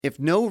If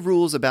no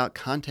rules about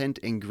content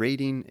and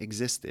grading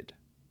existed,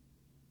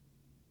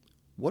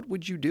 what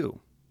would you do?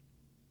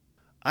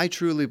 I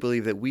truly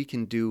believe that we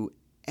can do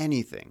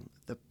anything.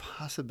 The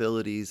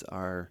possibilities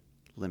are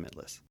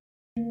limitless.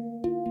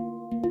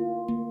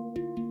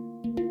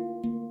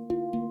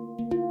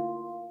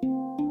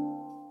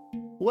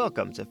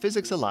 Welcome to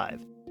Physics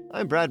Alive.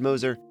 I'm Brad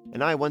Moser,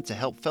 and I want to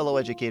help fellow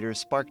educators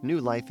spark new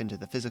life into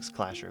the physics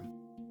classroom.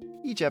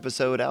 Each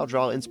episode, I'll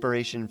draw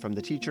inspiration from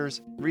the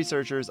teachers,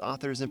 researchers,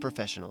 authors, and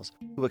professionals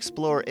who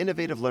explore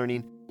innovative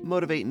learning,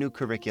 motivate new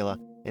curricula,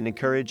 and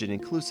encourage an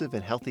inclusive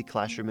and healthy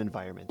classroom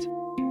environment.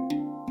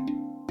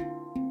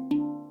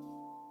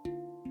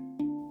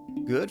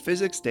 Good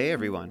Physics Day,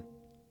 everyone.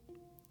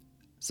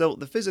 So,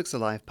 the Physics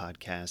Alive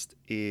podcast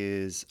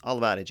is all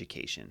about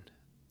education.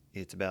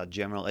 It's about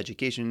general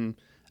education,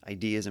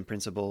 ideas and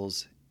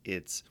principles.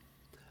 It's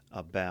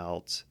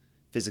about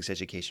physics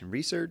education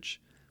research.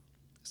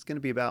 It's going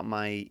to be about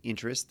my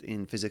interest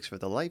in physics for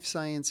the life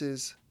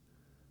sciences,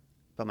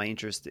 about my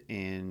interest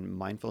in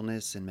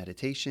mindfulness and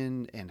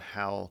meditation, and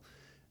how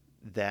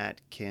that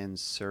can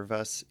serve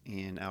us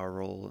in our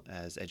role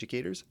as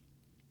educators.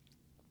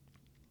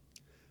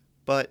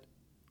 But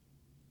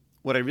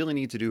what I really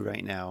need to do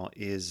right now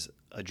is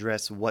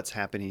address what's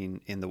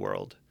happening in the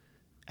world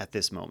at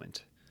this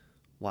moment.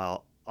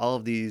 While all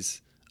of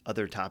these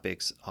other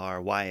topics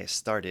are why I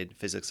started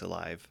Physics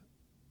Alive,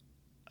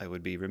 I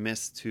would be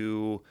remiss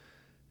to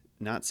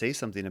not say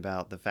something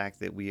about the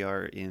fact that we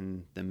are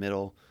in the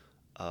middle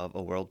of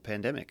a world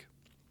pandemic.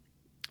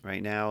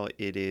 Right now,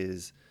 it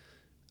is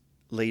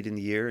late in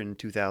the year in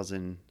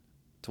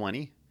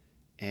 2020,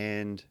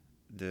 and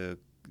the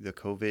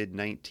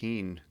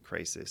COVID-19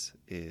 crisis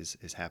is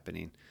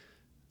happening.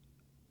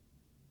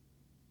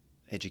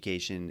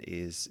 Education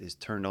is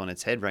turned on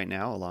its head right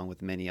now, along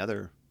with many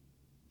other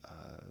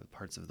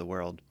parts of the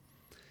world.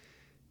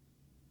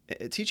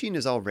 Teaching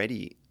is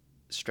already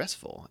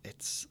stressful.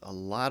 It's a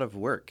lot of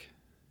work.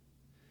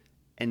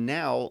 And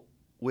now,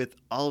 with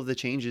all of the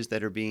changes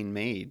that are being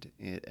made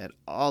at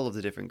all of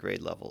the different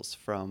grade levels,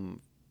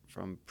 from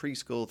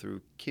preschool through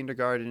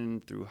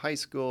kindergarten, through high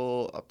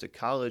school, up to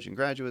college and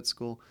graduate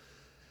school,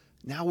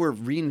 now we're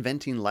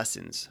reinventing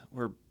lessons.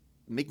 We're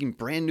making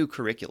brand new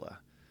curricula.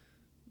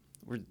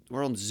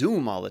 We're on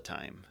Zoom all the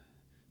time.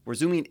 We're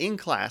Zooming in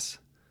class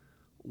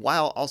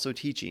while also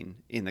teaching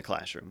in the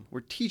classroom. We're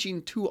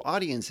teaching two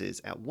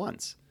audiences at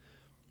once.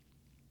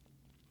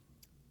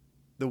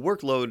 The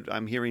workload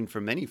I'm hearing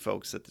from many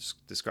folks that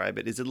describe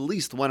it is at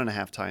least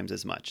 1.5 times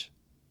as much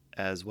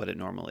as what it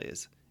normally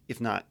is,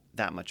 if not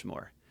that much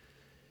more.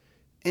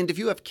 And if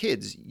you have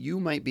kids, you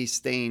might be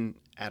staying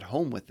at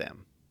home with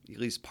them, at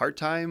least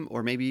part-time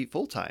or maybe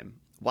full-time,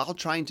 while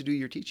trying to do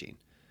your teaching.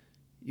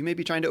 You may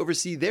be trying to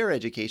oversee their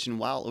education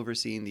while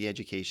overseeing the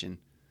education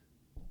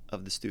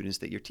of the students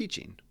that you're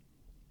teaching.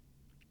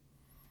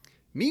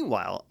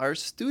 Meanwhile, our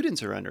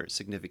students are under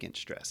significant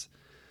stress.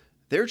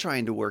 They're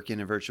trying to work in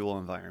a virtual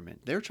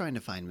environment. They're trying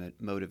to find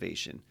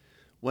motivation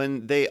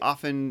when they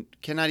often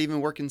cannot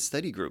even work in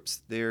study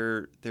groups.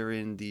 They're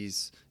in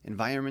these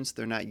environments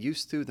they're not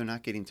used to. They're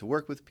not getting to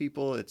work with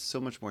people. It's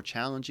so much more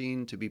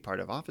challenging to be part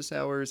of office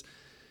hours.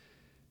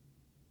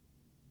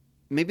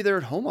 Maybe they're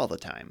at home all the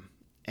time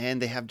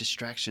and they have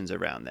distractions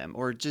around them,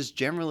 or just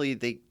generally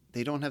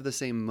they don't have the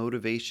same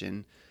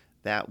motivation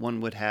that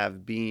one would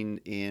have being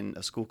in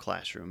a school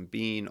classroom,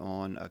 being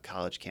on a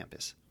college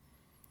campus.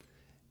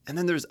 And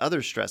then there's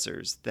other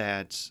stressors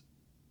that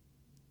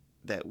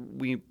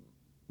we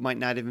might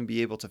not even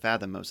be able to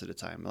fathom most of the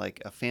time,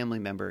 like a family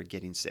member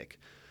getting sick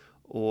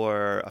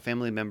or a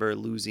family member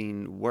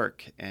losing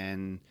work,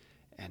 and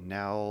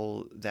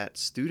now that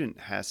student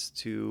has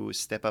to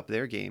step up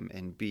their game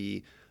and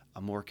be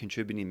a more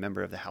contributing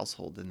member of the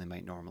household than they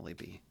might normally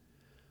be.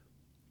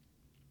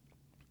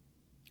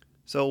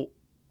 So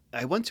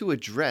I want to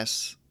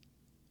address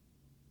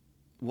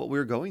what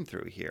we're going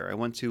through here. I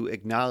want to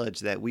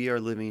acknowledge that we are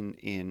living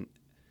in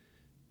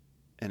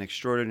an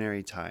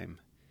extraordinary time.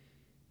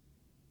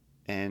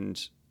 And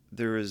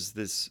there is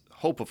this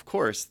hope, of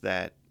course,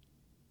 that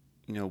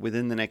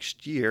within the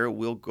next year,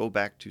 we'll go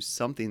back to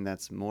something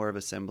that's more of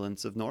a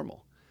semblance of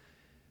normal.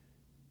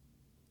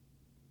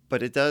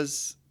 But it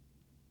does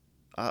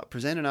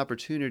present an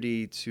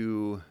opportunity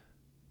to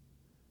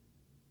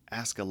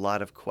ask a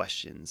lot of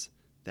questions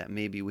that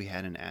maybe we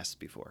hadn't asked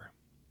before.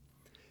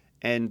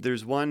 And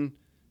there's one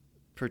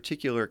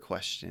particular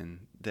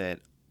question that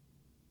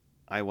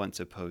I want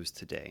to pose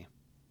today.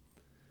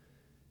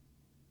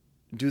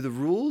 Do the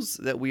rules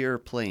that we are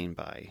playing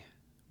by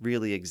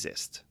really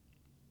exist?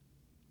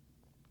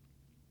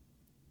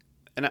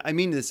 And I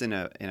mean this in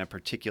a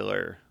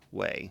particular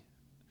way.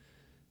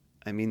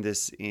 I mean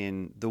this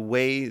in the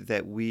way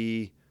that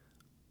we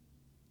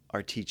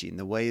are teaching,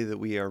 the way that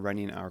we are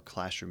running our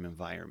classroom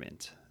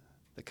environment,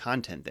 the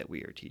content that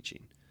we are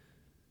teaching,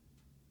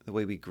 the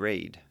way we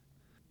grade.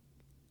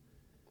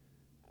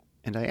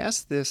 And I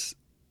ask this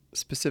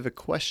specific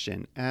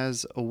question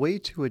as a way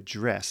to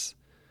address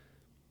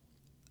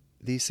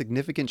the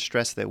significant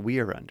stress that we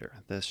are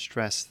under, the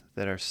stress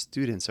that our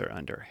students are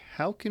under,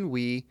 how can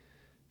we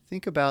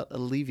think about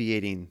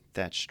alleviating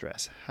that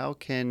stress? How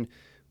can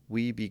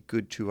we be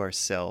good to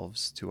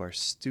ourselves, to our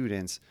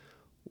students,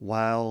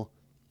 while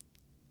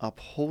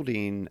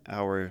upholding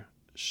our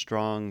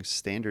strong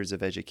standards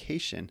of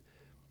education?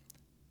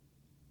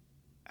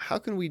 How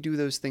can we do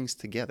those things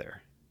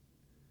together?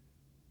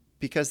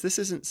 Because this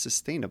isn't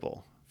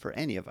sustainable for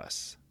any of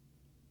us.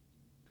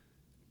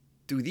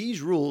 Do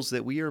these rules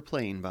that we are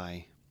playing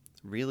by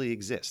really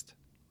exist?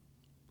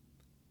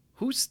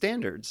 Whose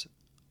standards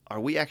are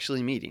we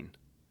actually meeting?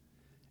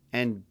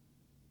 And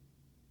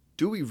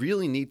do we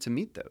really need to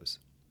meet those?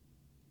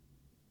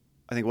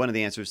 I think one of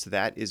the answers to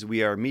that is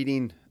we are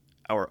meeting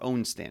our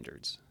own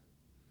standards.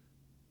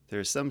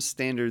 There's some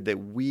standard that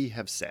we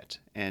have set,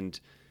 and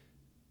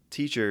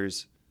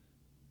teachers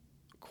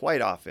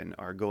quite often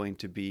are going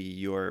to be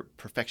your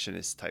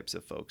perfectionist types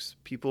of folks.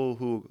 People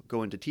who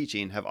go into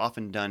teaching have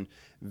often done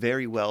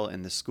very well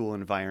in the school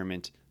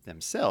environment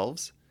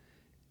themselves,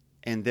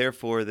 and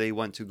therefore they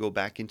want to go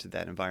back into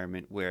that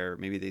environment where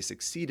maybe they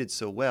succeeded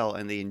so well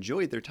and they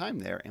enjoyed their time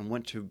there and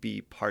want to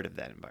be part of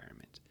that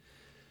environment.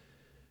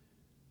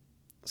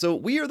 So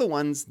we are the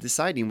ones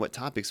deciding what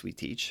topics we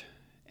teach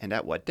and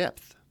at what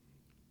depth.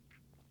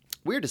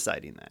 We're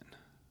deciding that.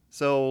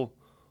 So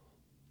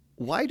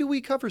why do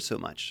we cover so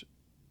much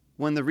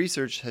when the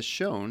research has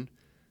shown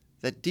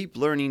that deep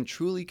learning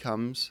truly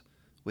comes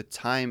with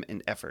time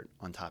and effort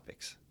on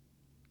topics?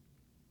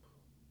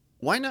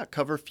 Why not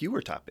cover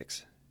fewer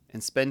topics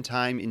and spend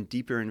time in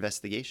deeper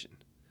investigation?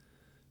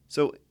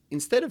 So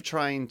instead of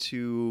trying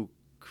to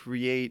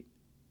create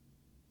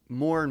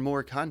more and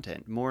more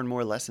content, more and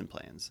more lesson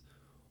plans,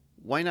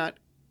 why not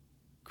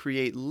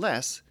create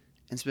less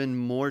and spend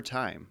more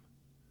time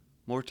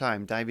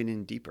diving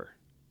in deeper?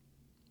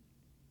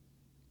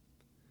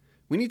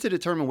 We need to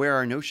determine where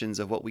our notions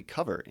of what we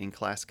cover in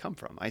class come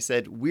from. I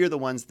said we're the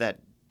ones that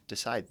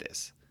decide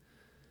this.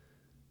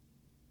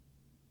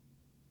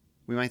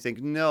 We might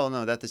think,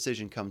 no, that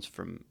decision comes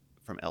from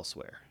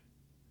elsewhere.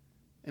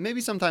 And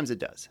maybe sometimes it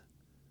does.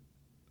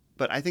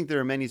 But I think there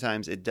are many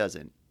times it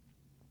doesn't.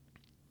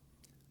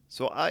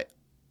 So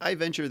I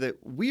venture that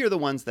we are the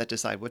ones that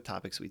decide what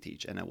topics we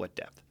teach and at what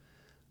depth.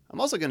 I'm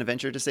also going to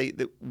venture to say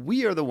that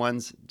we are the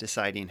ones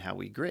deciding how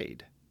we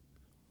grade.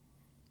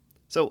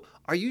 So,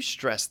 are you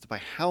stressed by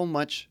how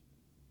much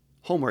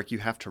homework you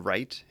have to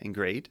write and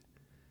grade?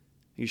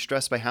 Are you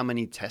stressed by how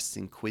many tests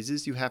and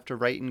quizzes you have to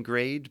write and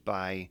grade,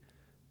 by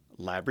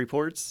lab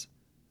reports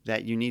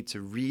that you need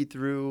to read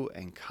through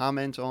and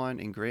comment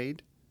on and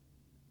grade?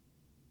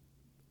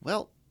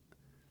 Well,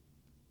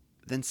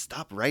 then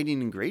stop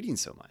writing and grading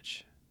so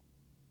much.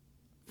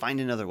 Find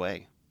another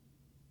way.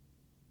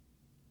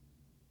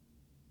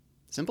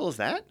 Simple as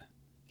that?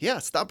 Yeah,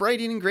 stop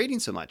writing and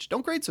grading so much.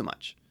 Don't grade so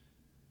much.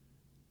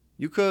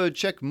 You could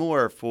check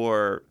more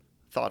for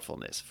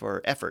thoughtfulness,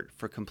 for effort,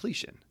 for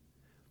completion.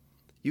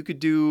 You could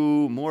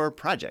do more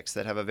projects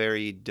that have a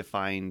very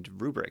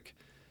defined rubric,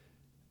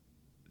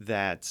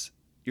 that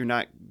you're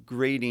not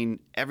grading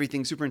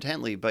everything super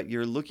intently, but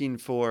you're looking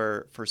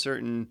for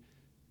certain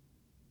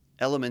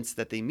elements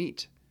that they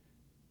meet.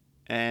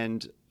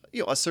 And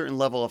a certain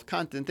level of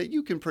content that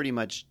you can pretty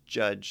much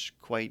judge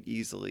quite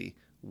easily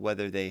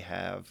whether they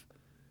have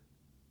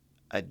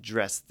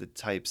addressed the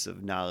types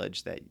of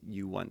knowledge that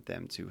you want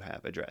them to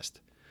have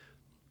addressed.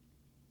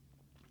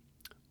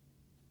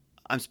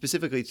 I'm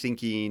specifically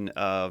thinking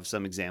of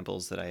some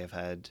examples that I have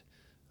had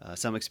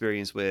some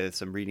experience with,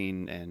 some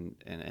reading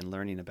and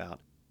learning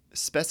about.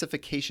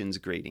 Specifications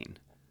grading.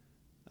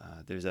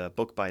 There's a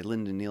book by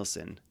Linda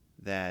Nielsen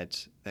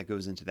that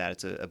goes into that.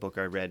 It's a book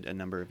I read a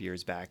number of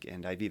years back,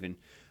 and I've even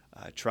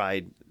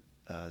tried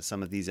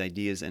some of these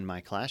ideas in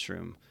my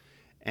classroom.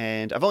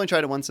 And I've only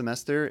tried it one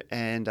semester,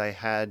 and I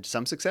had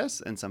some success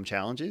and some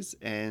challenges,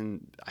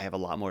 and I have a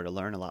lot more to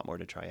learn, a lot more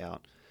to try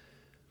out.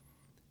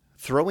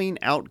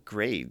 Throwing out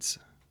grades.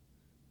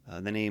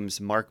 The names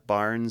Mark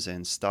Barnes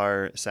and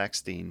Star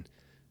Sackstein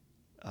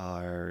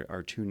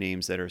are two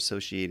names that are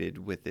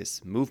associated with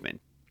this movement.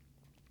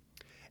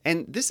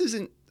 And this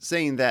isn't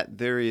saying that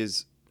there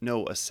is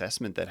no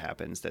assessment that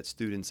happens, that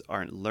students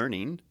aren't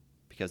learning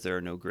because there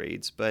are no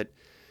grades, but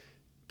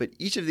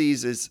each of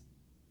these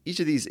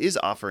is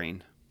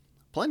offering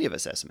plenty of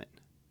assessment.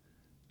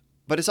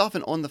 But it's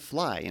often on the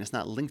fly, and it's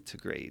not linked to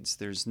grades.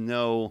 There's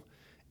no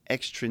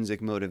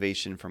extrinsic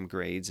motivation from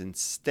grades.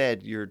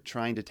 Instead, you're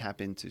trying to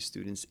tap into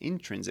students'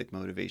 intrinsic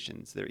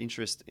motivations, their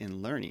interest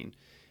in learning,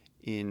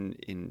 in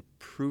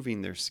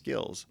improving their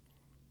skills.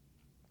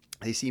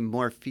 They see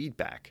more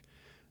feedback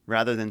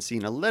rather than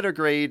seeing a letter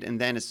grade,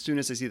 and then as soon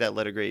as they see that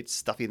letter grade,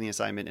 stuffing the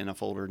assignment in a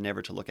folder,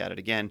 never to look at it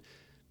again,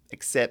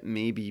 except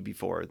maybe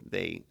before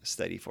they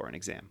study for an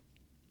exam.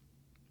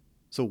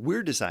 So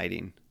we're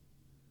deciding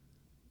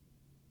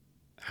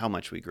how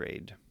much we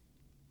grade.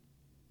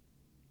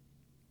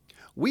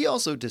 We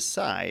also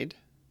decide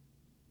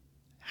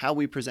how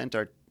we present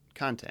our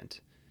content.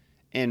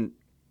 And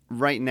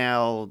right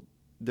now,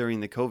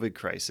 during the COVID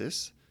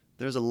crisis,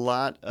 there's a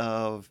lot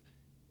of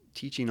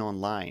teaching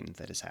online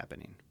that is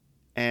happening.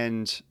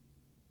 And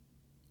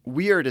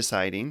we are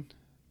deciding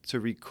to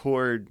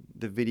record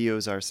the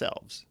videos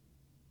ourselves.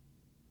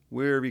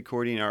 We're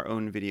recording our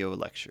own video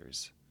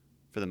lectures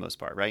for the most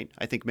part, right?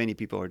 I think many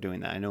people are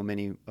doing that. I know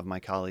many of my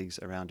colleagues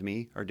around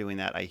me are doing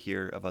that. I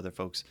hear of other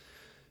folks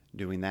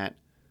doing that.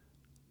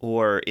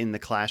 Or in the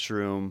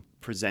classroom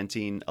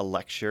presenting a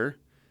lecture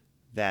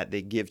that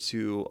they give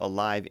to a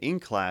live in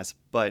class,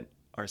 but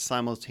are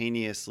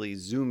simultaneously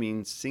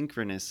Zooming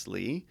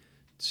synchronously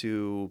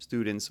to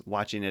students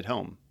watching at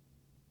home.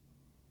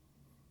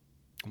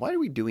 Why are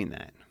we doing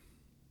that?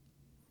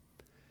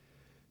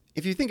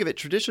 If you think of it,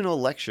 traditional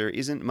lecture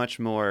isn't much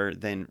more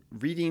than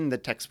reading the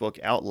textbook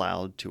out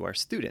loud to our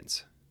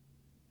students.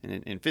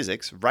 And in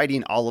physics,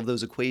 writing all of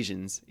those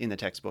equations in the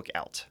textbook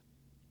out.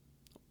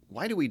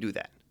 Why do we do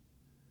that?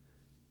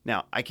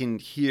 Now, I can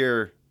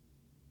hear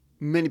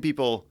many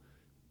people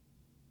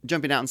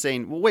jumping out and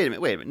saying, well, wait a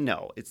minute.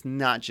 No, it's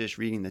not just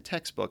reading the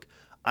textbook.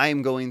 I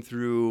am going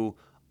through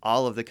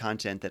all of the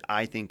content that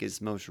I think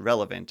is most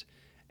relevant,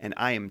 and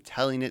I am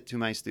telling it to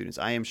my students.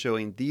 I am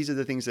showing these are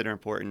the things that are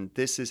important.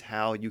 This is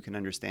how you can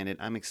understand it.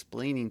 I'm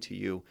explaining to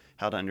you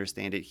how to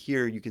understand it.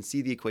 Here, you can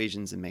see the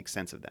equations and make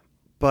sense of them.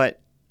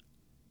 But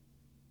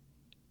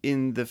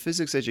in the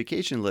physics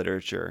education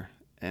literature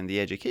and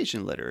the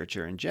education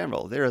literature in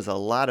general, there is a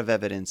lot of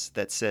evidence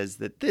that says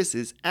that this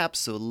is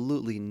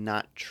absolutely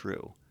not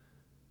true.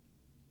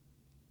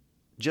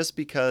 Just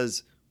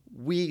because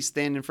we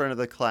stand in front of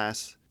the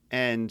class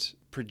and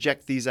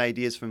project these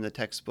ideas from the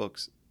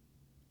textbooks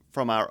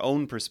from our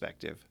own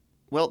perspective,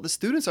 well, the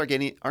students aren't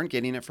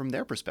getting it from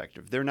their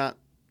perspective.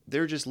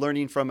 They're just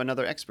learning from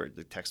another expert.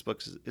 The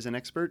textbook is an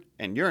expert,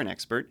 and you're an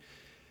expert,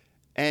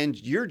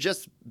 and you're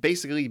just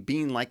basically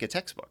being like a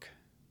textbook.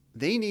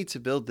 They need to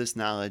build this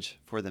knowledge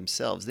for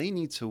themselves. They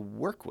need to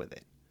work with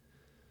it.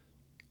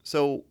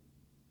 So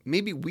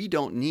maybe we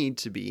don't need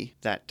to be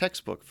that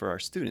textbook for our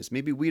students.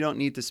 Maybe we don't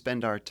need to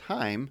spend our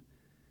time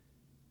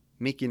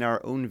making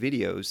our own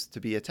videos to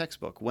be a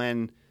textbook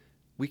when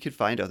we could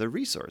find other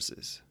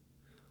resources.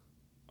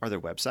 Are there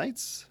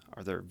websites?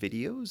 Are there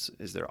videos?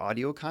 Is there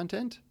audio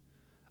content?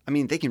 I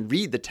mean, they can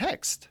read the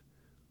text.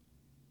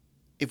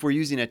 If we're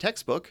using a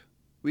textbook,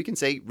 we can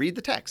say, read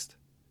the text.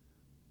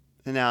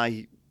 And now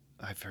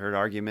I've heard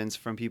arguments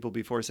from people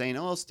before saying,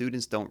 oh,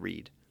 students don't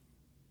read.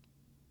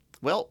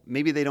 Well,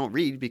 maybe they don't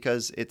read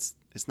because it's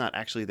not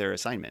actually their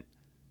assignment.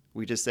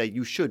 We just say,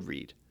 you should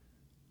read.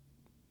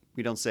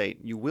 We don't say,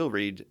 you will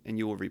read and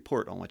you will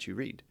report on what you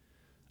read.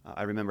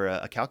 I remember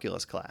a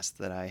calculus class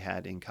that I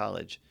had in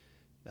college.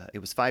 It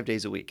was 5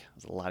 days a week. It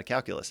was a lot of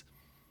calculus.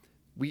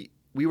 We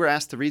were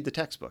asked to read the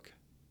textbook.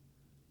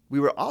 We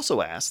were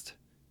also asked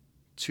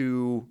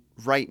to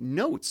write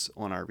notes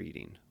on our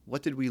reading.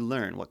 What did we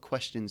learn? What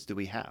questions do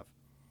we have?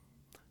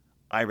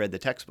 I read the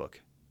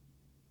textbook.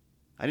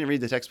 I didn't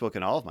read the textbook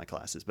in all of my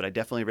classes, but I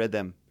definitely read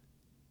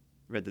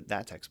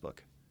that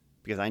textbook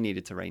because I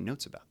needed to write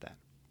notes about that.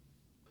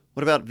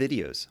 What about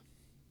videos?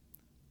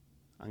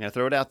 I'm going to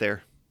throw it out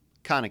there.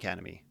 Khan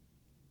Academy.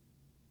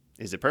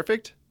 Is it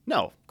perfect?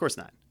 No, of course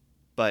not.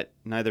 But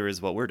neither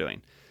is what we're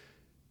doing.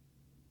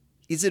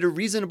 Is it a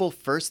reasonable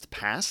first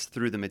pass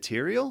through the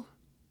material?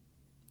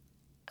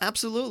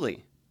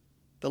 Absolutely.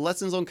 The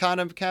lessons on Khan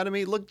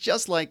Academy look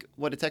just like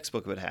what a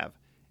textbook would have.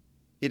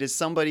 It is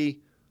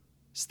somebody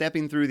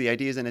stepping through the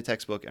ideas in a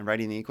textbook and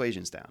writing the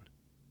equations down.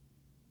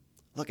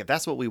 Look, if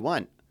that's what we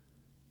want,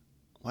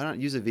 why not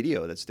use a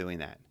video that's doing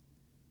that?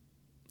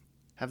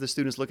 Have the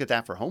students look at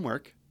that for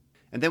homework.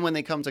 And then when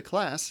they come to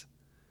class,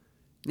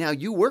 now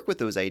you work with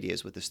those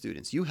ideas with the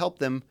students. You help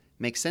them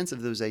make sense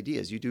of those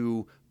ideas. You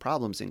do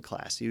problems in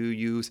class. You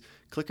use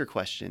clicker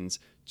questions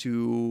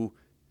to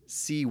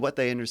see what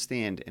they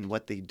understand and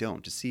what they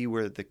don't, to see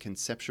where the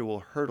conceptual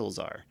hurdles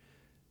are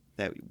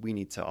that we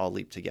need to all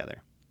leap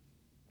together.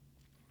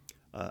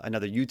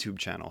 Another YouTube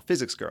channel,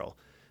 Physics Girl.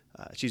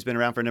 She's been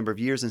around for a number of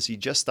years, and she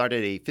just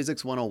started a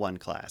Physics 101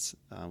 class,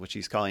 which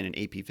she's calling an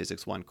AP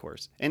Physics 1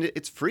 course. And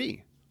it's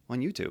free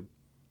on YouTube.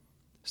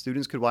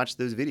 Students could watch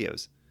those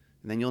videos,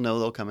 and then you'll know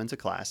they'll come into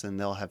class and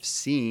they'll have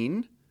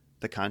seen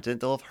the content,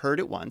 they'll have heard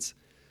it once,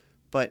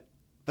 but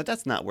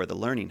that's not where the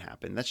learning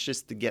happened. That's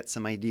just to get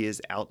some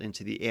ideas out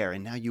into the air,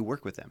 and now you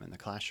work with them in the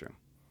classroom.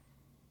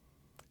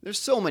 There's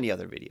so many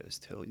other videos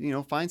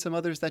too. Find some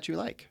others that you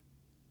like.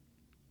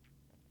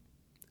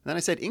 And then I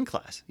said in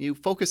class, you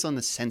focus on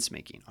the sense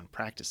making, on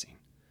practicing.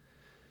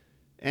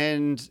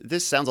 And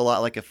this sounds a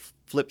lot like a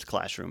flipped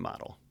classroom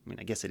model. I mean,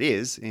 I guess it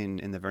is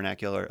in the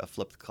vernacular of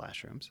flipped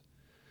classrooms.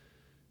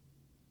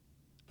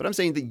 But I'm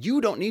saying that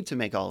you don't need to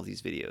make all of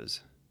these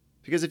videos,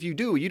 because if you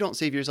do, you don't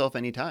save yourself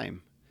any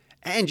time.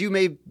 And you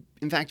may,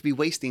 in fact, be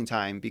wasting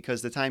time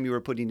because the time you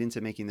were putting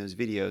into making those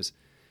videos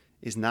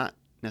is not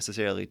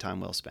necessarily time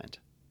well spent.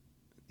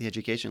 The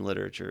education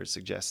literature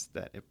suggests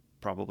that it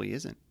probably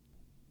isn't.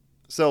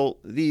 So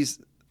these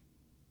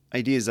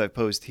ideas I've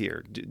posed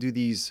here, do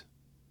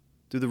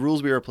the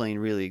rules we are playing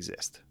really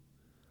exist?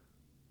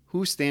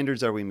 Whose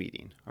standards are we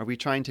meeting? Are we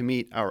trying to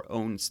meet our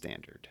own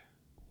standard?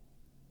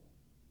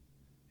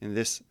 And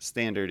this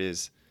standard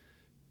is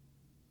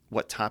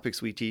what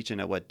topics we teach and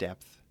at what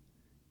depth.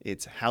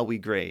 It's how we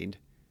grade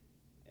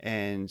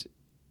and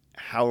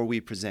how are we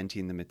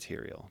presenting the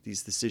material,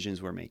 these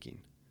decisions we're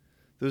making.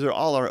 Those are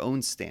all our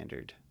own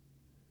standard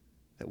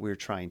that we're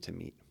trying to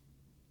meet.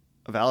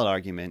 A valid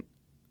argument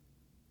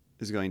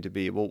is going to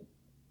be, well,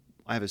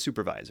 I have a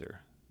supervisor.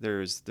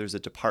 There's a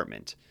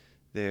department.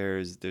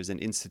 There's an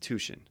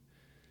institution.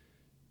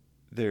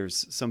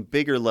 There's some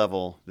bigger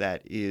level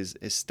that is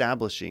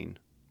establishing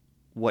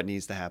what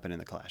needs to happen in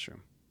the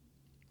classroom.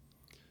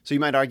 So you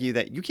might argue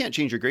that you can't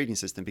change your grading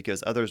system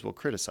because others will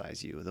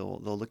criticize you. They'll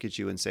look at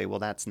you and say, well,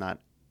 that's not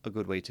a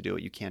good way to do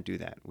it. You can't do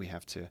that. We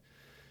have to,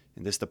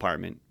 in this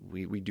department,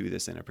 we do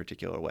this in a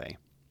particular way.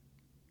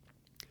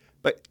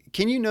 But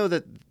can you know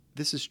that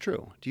this is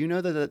true? Do you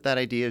know that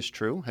idea is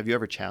true? Have you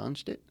ever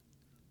challenged it?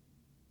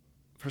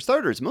 For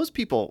starters, most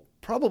people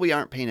probably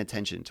aren't paying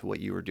attention to what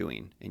you are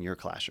doing in your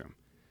classroom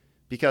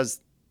because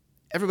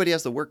everybody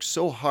has to work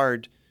so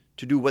hard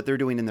to do what they're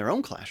doing in their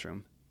own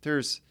classroom.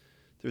 There's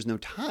no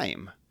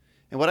time.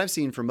 And what I've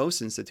seen for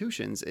most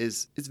institutions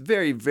is it's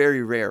very,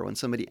 very rare when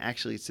somebody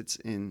actually sits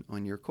in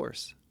on your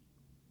course.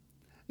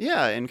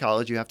 Yeah, in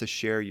college you have to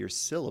share your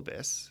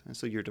syllabus, and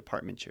so your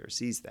department chair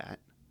sees that.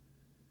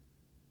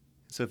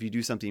 So if you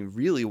do something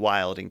really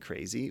wild and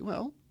crazy,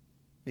 well,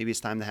 maybe it's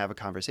time to have a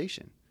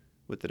conversation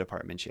with the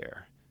department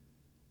chair.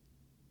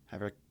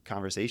 Have a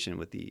conversation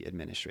with the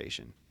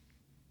administration.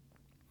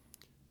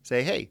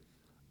 Say, hey,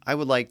 I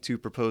would like to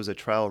propose a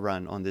trial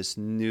run on this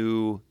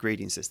new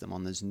grading system,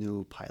 on this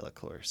new pilot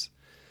course.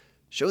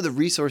 Show the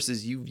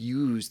resources you've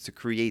used to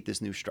create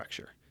this new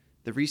structure,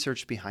 the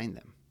research behind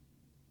them.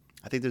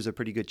 I think there's a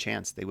pretty good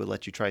chance they would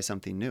let you try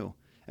something new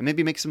and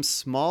maybe make some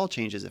small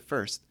changes at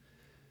first.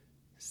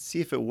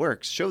 See if it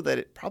works. Show that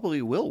it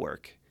probably will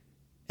work,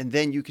 and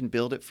then you can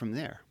build it from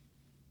there.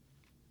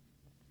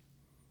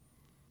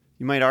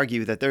 You might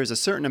argue that there is a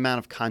certain amount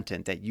of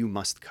content that you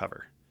must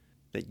cover,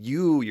 that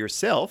you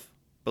yourself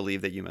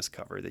believe that you must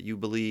cover, that you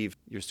believe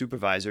your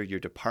supervisor, your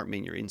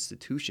department, your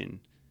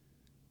institution,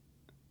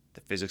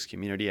 the physics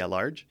community at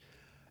large,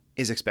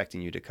 is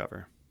expecting you to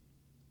cover.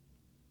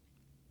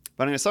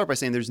 But I'm going to start by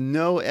saying there's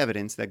no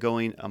evidence that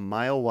going a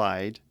mile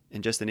wide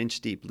and just an inch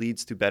deep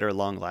leads to better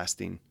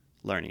long-lasting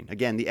learning.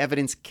 Again, the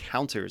evidence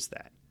counters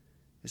that.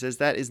 It says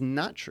that is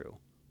not true.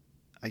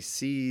 I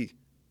see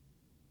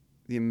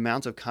the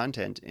amount of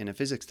content in a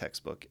physics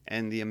textbook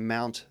and the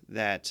amount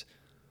that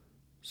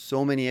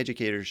so many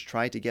educators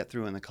try to get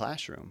through in the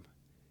classroom.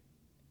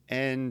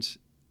 And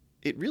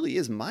it really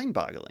is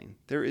mind-boggling.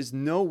 There is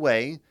no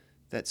way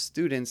that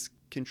students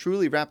can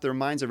truly wrap their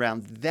minds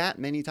around that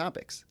many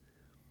topics.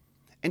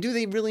 And do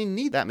they really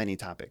need that many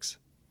topics?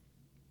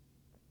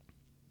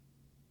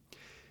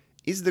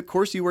 Is the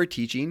course you are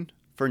teaching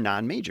for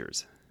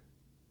non-majors?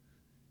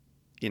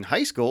 In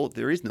high school,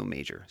 there is no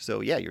major.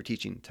 So yeah, you're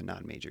teaching to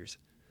non-majors.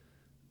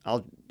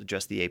 I'll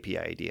address the API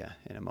idea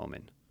in a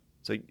moment.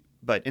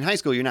 But in high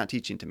school, you're not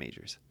teaching to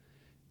majors.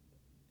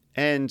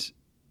 And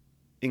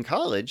in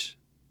college,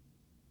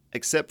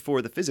 except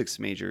for the physics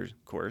major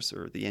course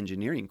or the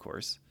engineering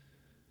course,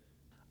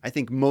 I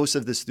think most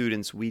of the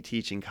students we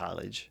teach in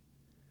college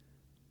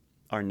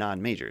are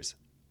non-majors.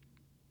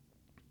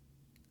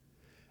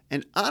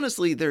 And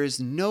honestly, there is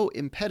no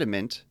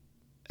impediment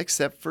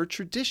except for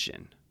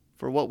tradition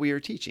for what we are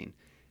teaching.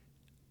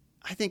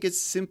 I think it's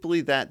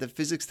simply that the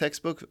physics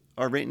textbooks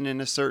are written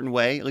in a certain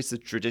way, at least the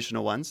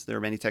traditional ones. There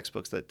are many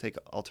textbooks that take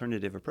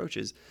alternative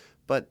approaches,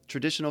 but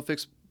traditional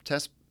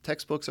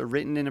textbooks are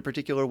written in a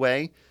particular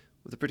way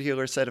with a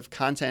particular set of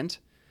content,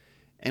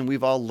 and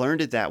we've all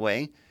learned it that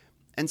way.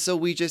 And so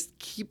we just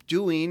keep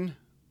doing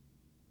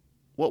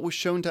what was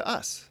shown to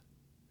us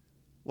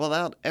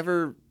without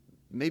ever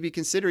maybe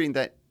considering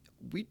that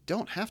we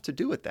don't have to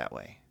do it that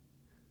way.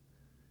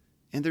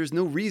 And there's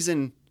no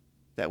reason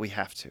that we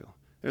have to.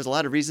 There's a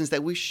lot of reasons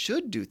that we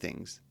should do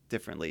things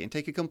differently and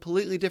take a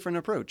completely different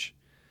approach.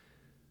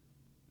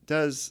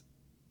 Does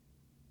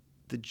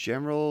the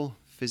general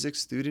physics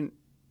student,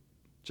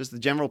 just the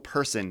general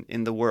person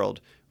in the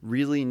world,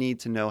 really need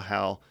to know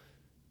how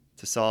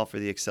to solve for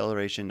the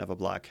acceleration of a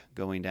block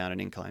going down an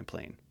inclined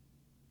plane?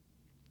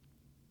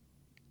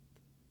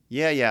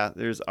 Yeah,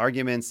 there's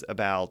arguments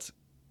about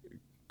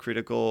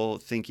critical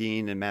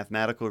thinking and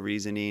mathematical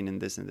reasoning and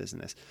this and this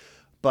and this.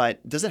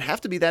 But does it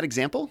have to be that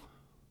example?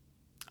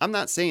 I'm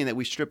not saying that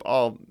we strip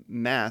all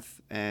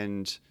math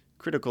and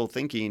critical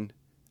thinking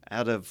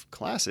out of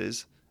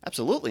classes.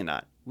 Absolutely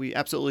not. We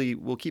absolutely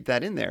will keep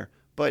that in there.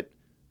 But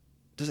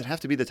does it have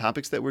to be the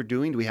topics that we're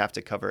doing? Do we have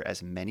to cover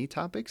as many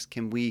topics?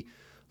 Can we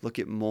look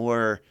at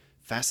more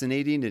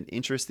fascinating and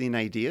interesting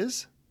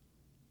ideas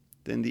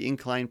than the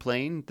inclined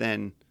plane,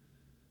 than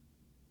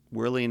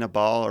whirling a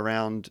ball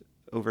around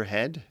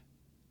overhead?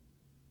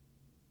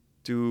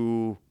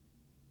 Do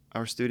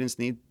our students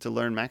need to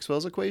learn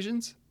Maxwell's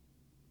equations?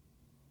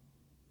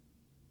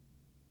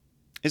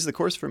 Is the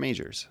course for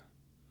majors?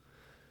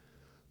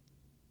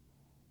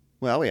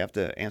 Well, we have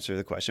to answer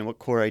the question, what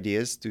core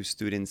ideas do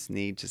students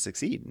need to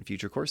succeed in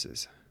future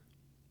courses?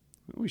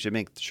 We should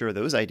make sure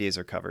those ideas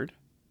are covered.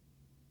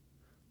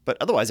 But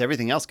otherwise,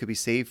 everything else could be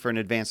saved for an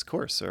advanced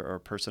course or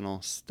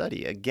personal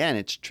study. Again,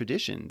 it's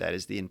tradition that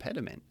is the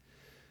impediment.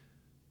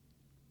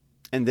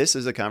 And this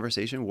is a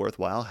conversation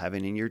worthwhile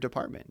having in your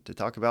department to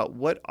talk about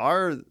what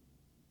are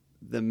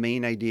the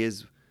main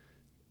ideas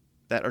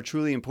that are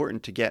truly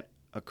important to get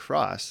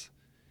across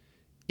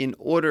in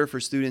order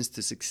for students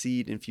to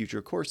succeed in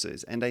future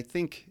courses. And I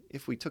think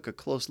if we took a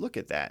close look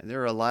at that,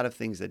 there are a lot of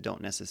things that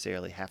don't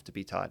necessarily have to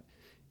be taught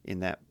in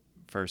that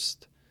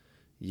first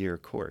year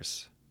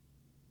course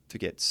to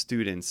get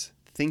students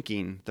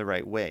thinking the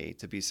right way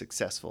to be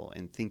successful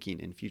in thinking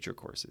in future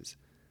courses.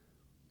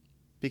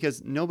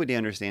 Because nobody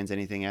understands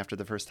anything after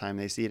the first time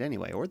they see it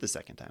anyway, or the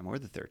second time, or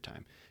the third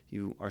time.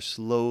 You are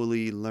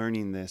slowly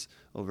learning this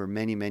over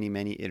many, many,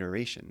 many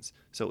iterations.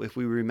 So if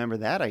we remember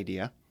that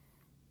idea,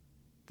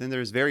 then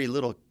there's very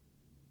little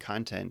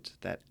content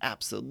that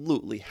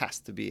absolutely has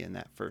to be in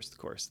that first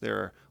course. There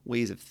are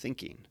ways of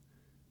thinking.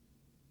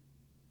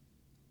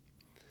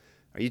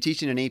 Are you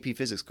teaching an AP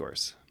Physics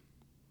course?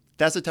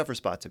 That's a tougher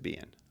spot to be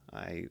in.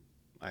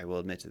 I will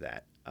admit to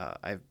that.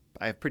 I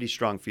have pretty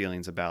strong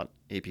feelings about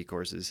AP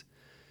courses.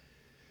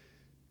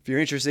 If you're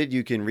interested,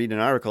 you can read an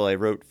article I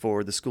wrote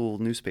for the school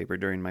newspaper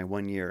during my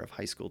 1 year of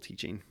high school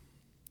teaching.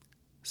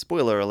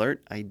 Spoiler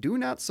alert, I do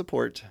not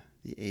support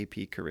the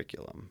AP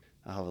curriculum.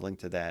 I'll have a link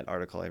to that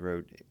article I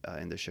wrote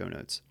in the show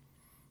notes.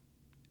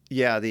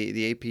 Yeah,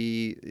 the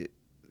AP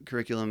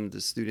curriculum,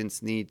 the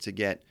students need to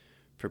get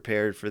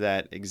prepared for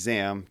that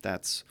exam.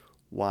 That's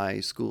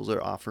why schools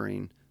are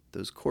offering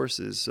those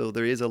courses. So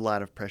there is a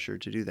lot of pressure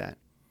to do that.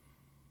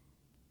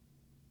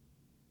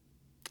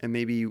 And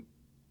maybe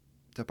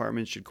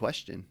departments should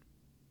question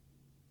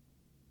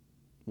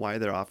why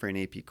they're offering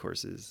AP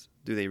courses.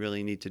 Do they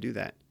really need to do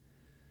that?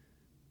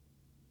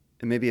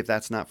 And maybe if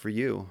that's not for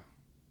you,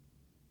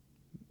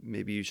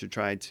 maybe you should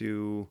try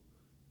to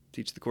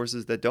teach the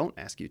courses that don't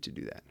ask you to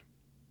do that.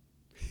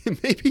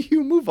 Maybe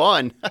you move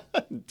on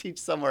and teach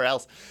somewhere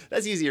else.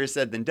 That's easier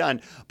said than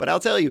done. But I'll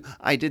tell you,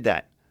 I did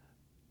that.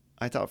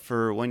 I taught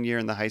for 1 year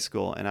in the high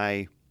school, and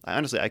I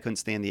honestly, I couldn't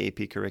stand the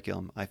AP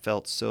curriculum. I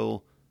felt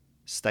so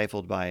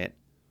stifled by it.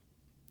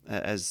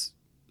 As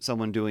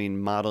someone doing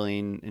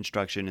modeling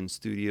instruction in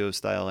studio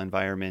style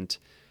environment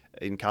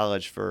in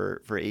college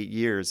for 8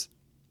 years,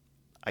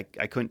 I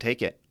couldn't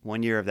take it.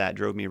 1 year of that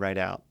drove me right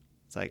out.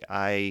 It's like,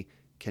 I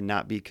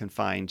cannot be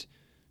confined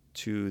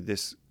to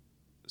this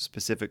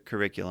specific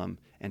curriculum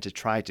and to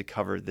try to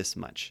cover this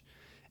much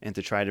and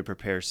to try to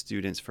prepare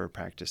students for a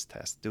practice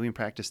test. Doing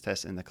practice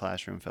tests in the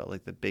classroom felt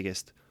like the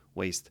biggest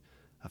waste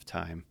of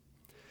time.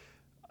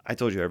 I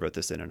told you I wrote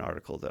this in an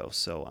article though,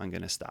 so I'm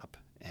going to stop.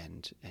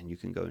 And you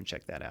can go and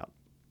check that out.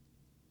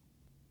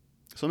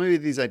 So maybe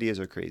these ideas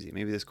are crazy.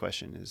 Maybe this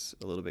question is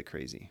a little bit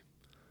crazy.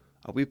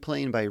 Are we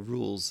playing by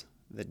rules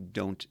that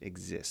don't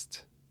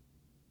exist?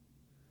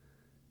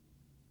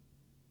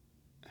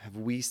 Have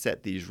we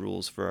set these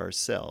rules for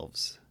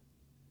ourselves?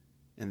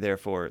 And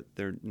therefore,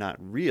 they're not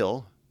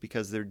real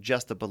because they're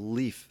just a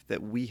belief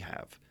that we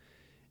have.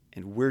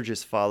 And we're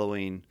just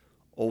following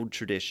old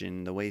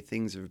tradition, the way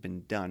things have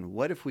been done.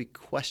 What if we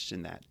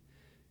question that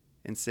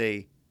and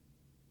say,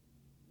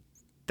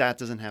 that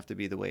doesn't have to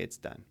be the way it's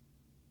done?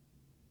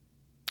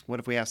 What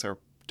if we ask our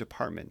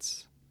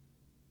departments,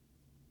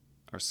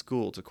 our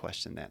school to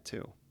question that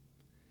too?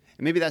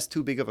 And maybe that's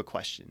too big of a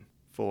question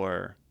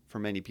for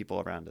many people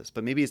around us,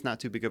 but maybe it's not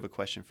too big of a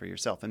question for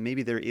yourself. And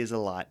maybe there is a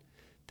lot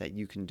that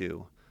you can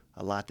do,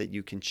 a lot that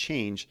you can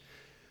change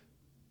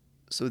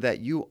so that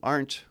you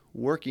aren't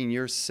working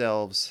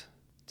yourselves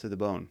to the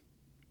bone.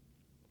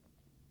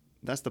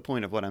 That's the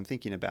point of what I'm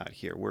thinking about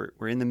here.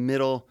 We're in the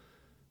middle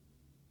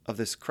of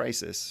this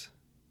crisis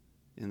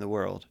in the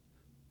world.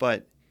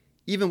 But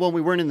even when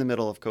we weren't in the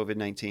middle of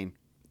COVID-19,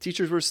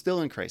 teachers were still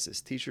in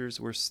crisis.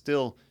 Teachers were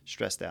still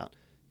stressed out.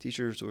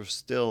 Teachers were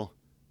still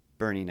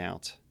burning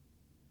out.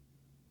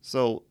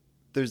 So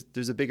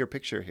there's a bigger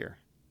picture here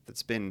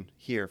that's been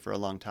here for a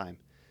long time.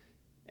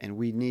 And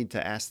we need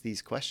to ask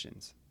these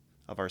questions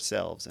of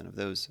ourselves and of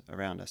those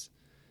around us.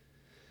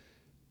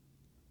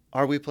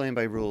 Are we playing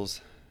by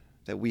rules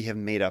that we have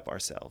made up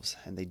ourselves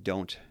and they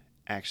don't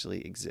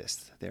actually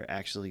exist? They're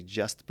actually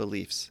just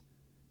beliefs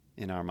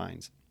in our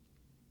minds.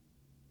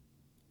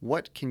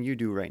 What can you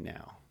do right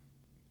now?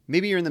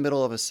 Maybe you're in the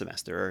middle of a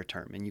semester or a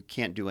term and you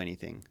can't do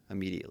anything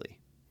immediately.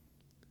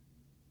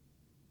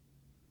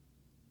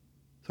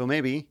 So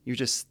maybe you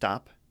just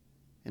stop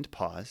and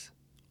pause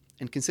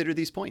and consider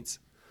these points.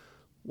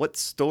 What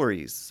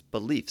stories,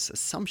 beliefs,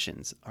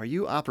 assumptions are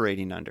you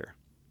operating under?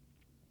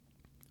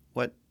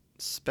 What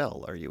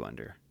spell are you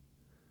under?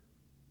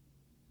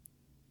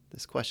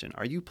 This question,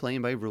 are you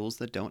playing by rules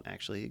that don't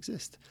actually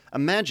exist?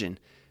 Imagine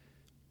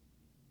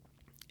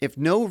if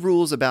no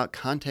rules about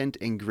content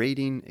and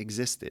grading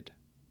existed.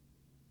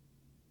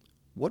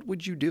 What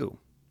would you do?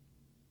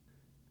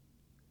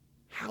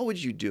 How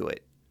would you do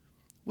it?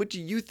 What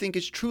do you think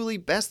is truly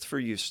best for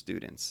you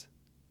students?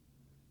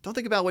 Don't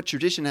think about what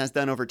tradition has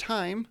done over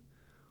time.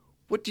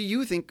 What do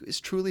you think is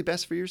truly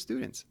best for your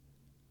students?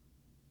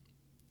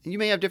 And you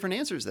may have different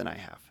answers than I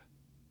have.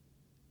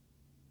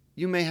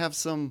 You may have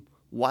some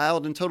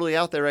wild and totally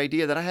out there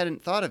idea that I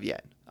hadn't thought of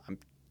yet.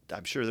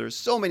 I'm sure there's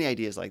so many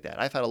ideas like that.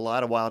 I've had a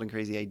lot of wild and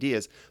crazy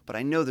ideas, but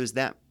I know there's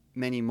that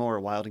many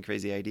more wild and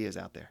crazy ideas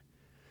out there.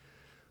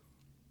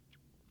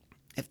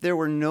 If there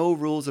were no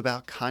rules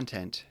about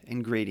content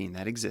and grading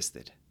that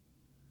existed,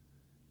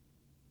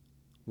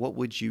 what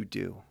would you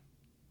do?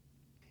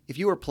 If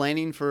you were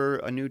planning for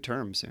a new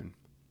term soon,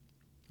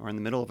 or in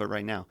the middle of it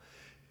right now,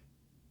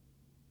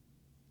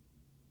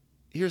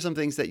 here's some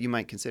things that you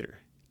might consider.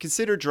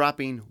 Consider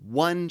dropping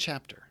one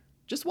chapter,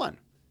 just one.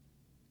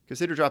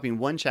 Consider dropping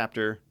one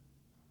chapter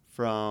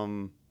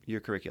from your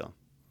curriculum.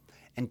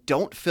 And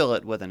don't fill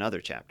it with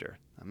another chapter.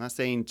 I'm not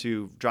saying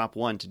to drop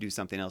one to do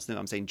something else new.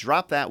 I'm saying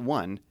drop that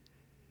one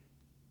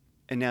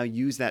and now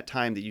use that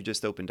time that you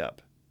just opened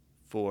up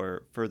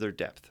for further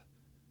depth,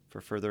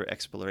 for further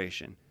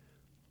exploration.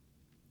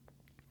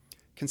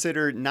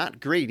 Consider not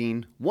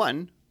grading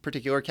one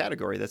particular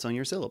category that's on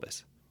your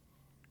syllabus.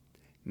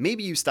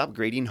 Maybe you stop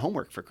grading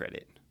homework for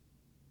credit.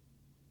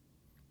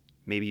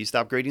 Maybe you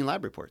stop grading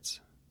lab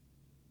reports.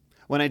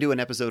 When I do an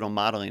episode on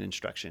modeling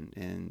instruction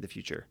in the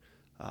future,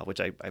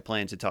 which I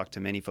plan to talk to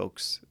many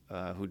folks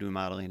who do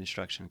modeling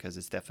instruction because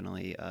it's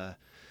definitely a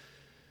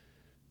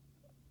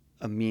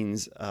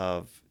means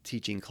of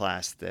teaching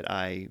class that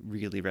I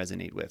really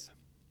resonate with.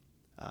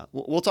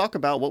 We'll talk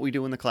about what we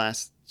do in the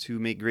class to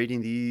make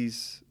grading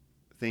these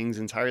things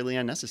entirely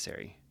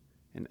unnecessary.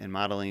 In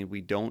modeling,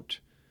 we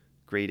don't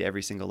grade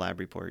every single lab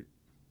report.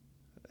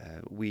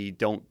 We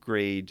don't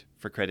grade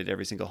for credit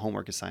every single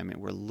homework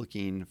assignment. We're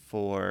looking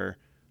for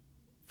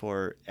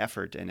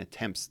effort and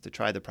attempts to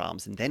try the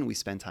problems. And then we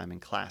spend time in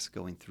class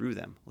going through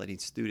them, letting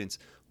students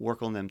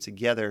work on them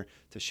together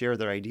to share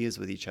their ideas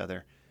with each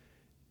other.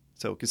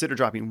 So consider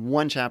dropping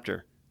one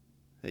chapter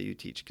that you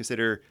teach.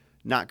 Consider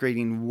not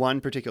grading one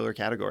particular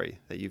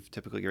category that you've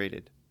typically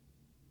graded.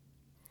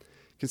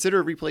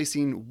 Consider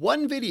replacing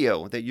one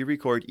video that you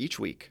record each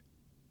week,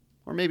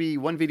 or maybe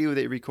one video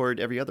that you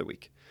record every other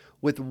week,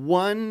 with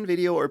one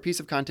video or piece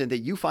of content that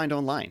you find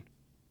online.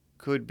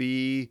 Could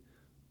be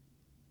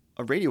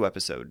a radio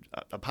episode,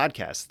 a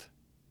podcast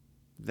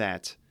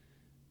that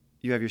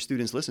you have your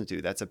students listen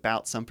to that's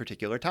about some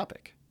particular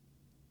topic.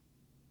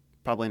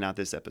 Probably not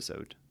this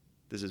episode.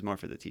 This is more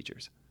for the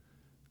teachers.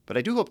 But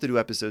I do hope to do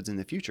episodes in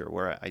the future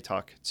where I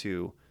talk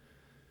to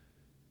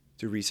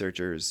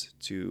researchers,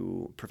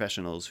 to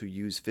professionals who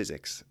use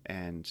physics.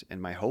 And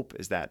my hope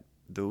is that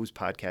those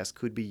podcasts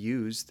could be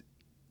used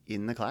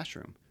in the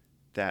classroom.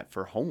 That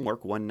for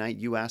homework one night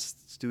you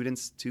asked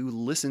students to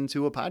listen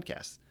to a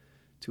podcast,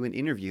 to an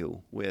interview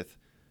with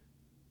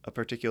a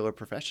particular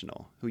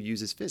professional who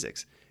uses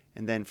physics,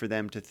 and then for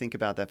them to think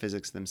about that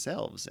physics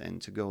themselves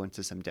and to go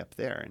into some depth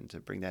there and to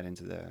bring that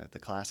into the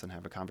class and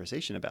have a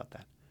conversation about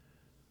that.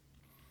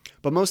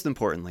 But most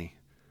importantly,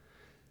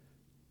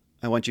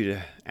 I want you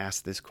to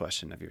ask this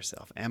question of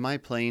yourself. Am I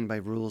playing by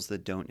rules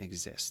that don't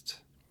exist?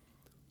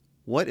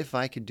 What if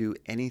I could do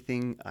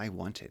anything I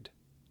wanted?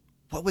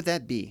 What would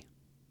that be?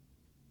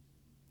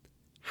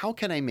 How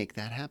can I make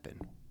that happen?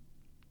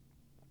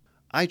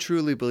 I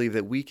truly believe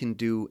that we can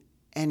do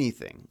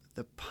anything.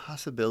 The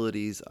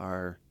possibilities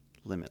are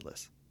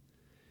limitless.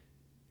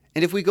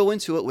 And if we go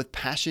into it with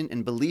passion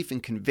and belief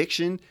and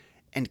conviction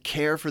and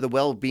care for the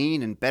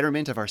well-being and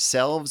betterment of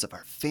ourselves, of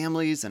our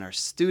families, and our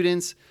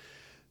students,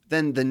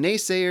 then the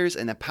naysayers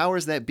and the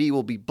powers that be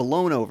will be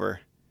blown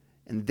over,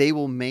 and they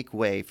will make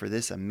way for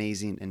this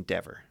amazing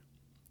endeavor.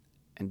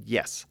 And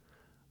yes,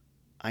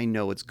 I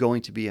know it's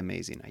going to be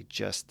amazing. I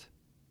just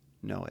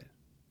know it.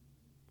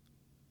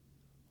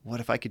 What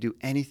if I could do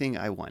anything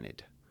I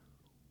wanted?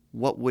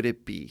 What would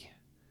it be?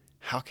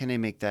 How can I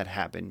make that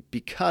happen?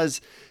 Because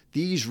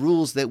these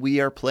rules that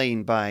we are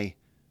playing by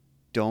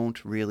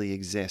don't really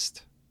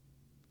exist.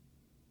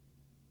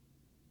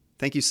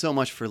 Thank you so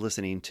much for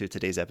listening to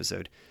today's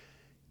episode.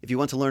 If you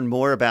want to learn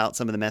more about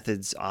some of the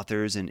methods,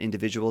 authors, and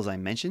individuals I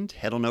mentioned,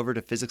 head on over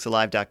to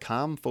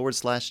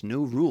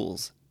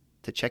physicsalive.com/no-rules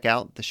to check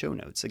out the show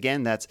notes.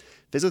 Again, that's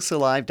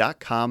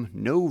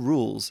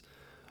physicsalive.com/no-rules,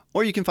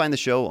 or you can find the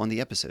show on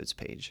the episodes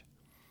page.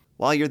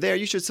 While you're there,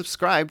 you should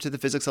subscribe to the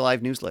Physics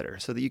Alive newsletter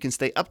so that you can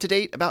stay up to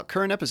date about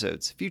current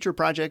episodes, future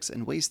projects,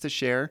 and ways to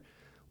share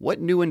what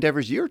new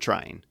endeavors you're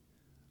trying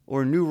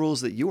or new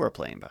rules that you are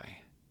playing by.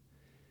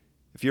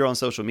 If you're on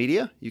social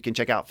media, you can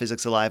check out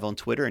Physics Alive on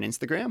Twitter and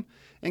Instagram,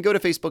 and go to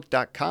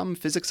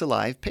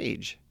facebook.com/physicsalive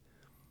page.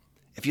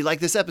 If you like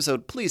this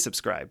episode, please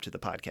subscribe to the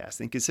podcast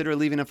and consider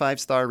leaving a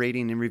 5-star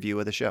rating and review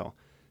of the show.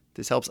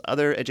 This helps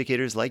other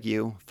educators like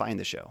you find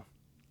the show.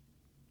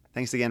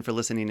 Thanks again for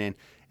listening in,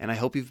 and I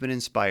hope you've been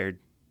inspired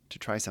to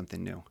try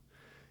something new.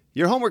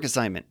 Your homework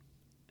assignment.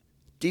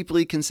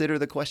 Deeply consider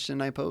the question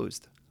I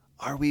posed.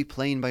 Are we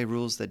playing by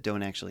rules that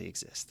don't actually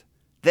exist?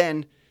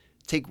 Then,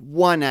 take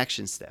one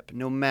action step,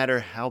 no matter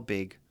how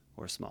big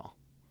or small.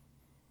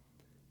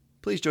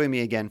 Please join me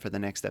again for the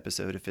next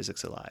episode of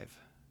Physics Alive.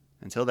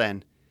 Until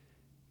then,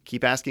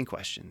 keep asking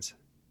questions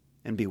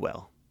and be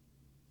well.